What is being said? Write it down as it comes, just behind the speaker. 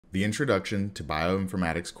The Introduction to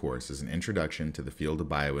Bioinformatics course is an introduction to the field of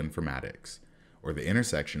bioinformatics, or the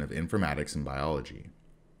intersection of informatics and biology.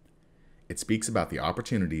 It speaks about the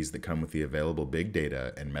opportunities that come with the available big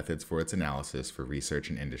data and methods for its analysis for research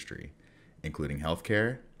and industry, including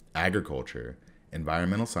healthcare, agriculture,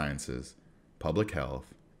 environmental sciences, public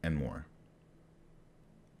health, and more.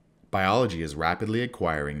 Biology is rapidly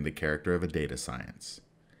acquiring the character of a data science.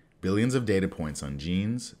 Billions of data points on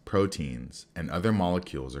genes, proteins, and other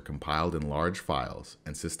molecules are compiled in large files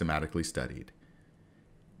and systematically studied.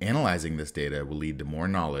 Analyzing this data will lead to more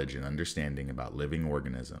knowledge and understanding about living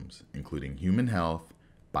organisms, including human health,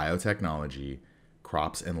 biotechnology,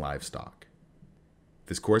 crops, and livestock.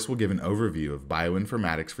 This course will give an overview of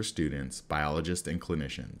bioinformatics for students, biologists, and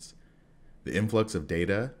clinicians. The influx of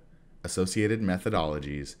data, associated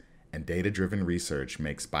methodologies, and data-driven research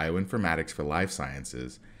makes bioinformatics for life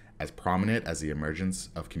sciences as prominent as the emergence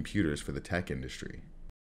of computers for the tech industry.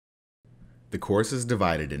 The course is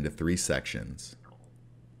divided into 3 sections: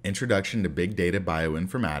 Introduction to Big Data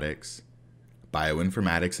Bioinformatics,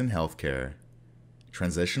 Bioinformatics in Healthcare,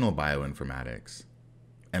 Translational Bioinformatics,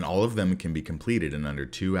 and all of them can be completed in under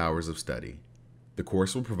 2 hours of study. The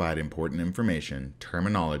course will provide important information,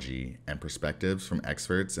 terminology, and perspectives from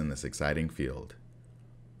experts in this exciting field.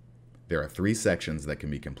 There are 3 sections that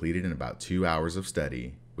can be completed in about 2 hours of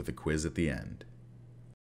study, with a quiz at the end.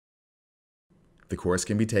 The course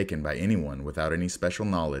can be taken by anyone without any special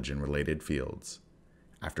knowledge in related fields.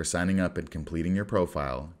 After signing up and completing your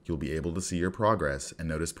profile, you'll be able to see your progress and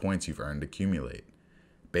notice points you've earned accumulate.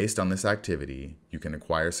 Based on this activity, you can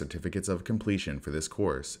acquire certificates of completion for this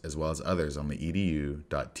course as well as others on the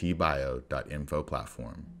edu.tbio.info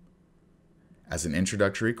platform. As an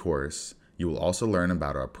introductory course, you will also learn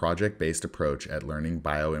about our project-based approach at learning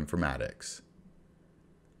bioinformatics.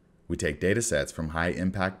 We take datasets from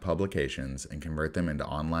high-impact publications and convert them into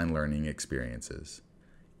online learning experiences.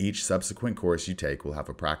 Each subsequent course you take will have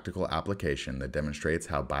a practical application that demonstrates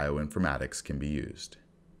how bioinformatics can be used.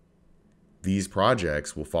 These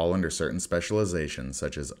projects will fall under certain specializations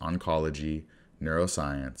such as oncology,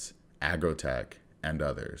 neuroscience, agrotech, and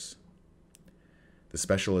others. The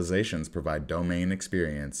specializations provide domain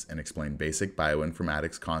experience and explain basic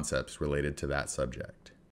bioinformatics concepts related to that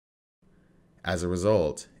subject. As a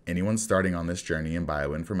result, anyone starting on this journey in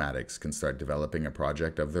bioinformatics can start developing a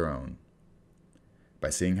project of their own.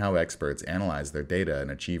 By seeing how experts analyze their data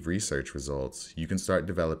and achieve research results, you can start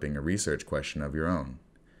developing a research question of your own.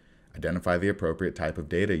 Identify the appropriate type of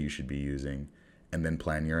data you should be using, and then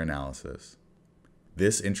plan your analysis.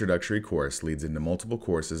 This introductory course leads into multiple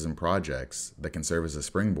courses and projects that can serve as a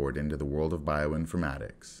springboard into the world of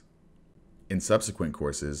bioinformatics. In subsequent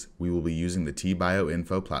courses, we will be using the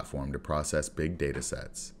tBioInfo platform to process big data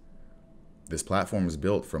sets. This platform is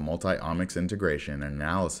built for multi-omics integration and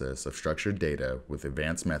analysis of structured data with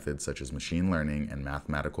advanced methods such as machine learning and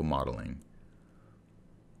mathematical modeling.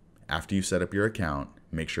 After you set up your account,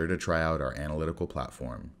 make sure to try out our analytical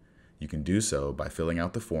platform. You can do so by filling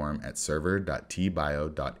out the form at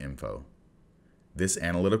server.tbio.info. This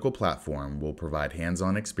analytical platform will provide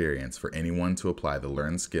hands-on experience for anyone to apply the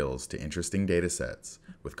learned skills to interesting datasets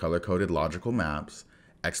with color-coded logical maps,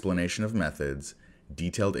 explanation of methods,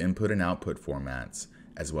 detailed input and output formats,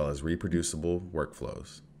 as well as reproducible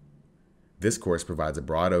workflows. This course provides a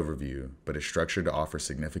broad overview, but is structured to offer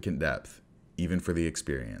significant depth, even for the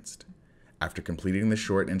experienced. After completing this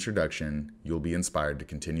short introduction, you'll be inspired to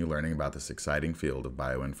continue learning about this exciting field of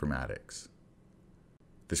bioinformatics.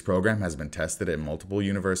 This program has been tested at multiple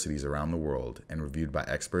universities around the world and reviewed by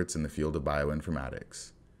experts in the field of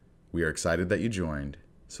bioinformatics. We are excited that you joined,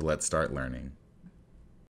 so let's start learning.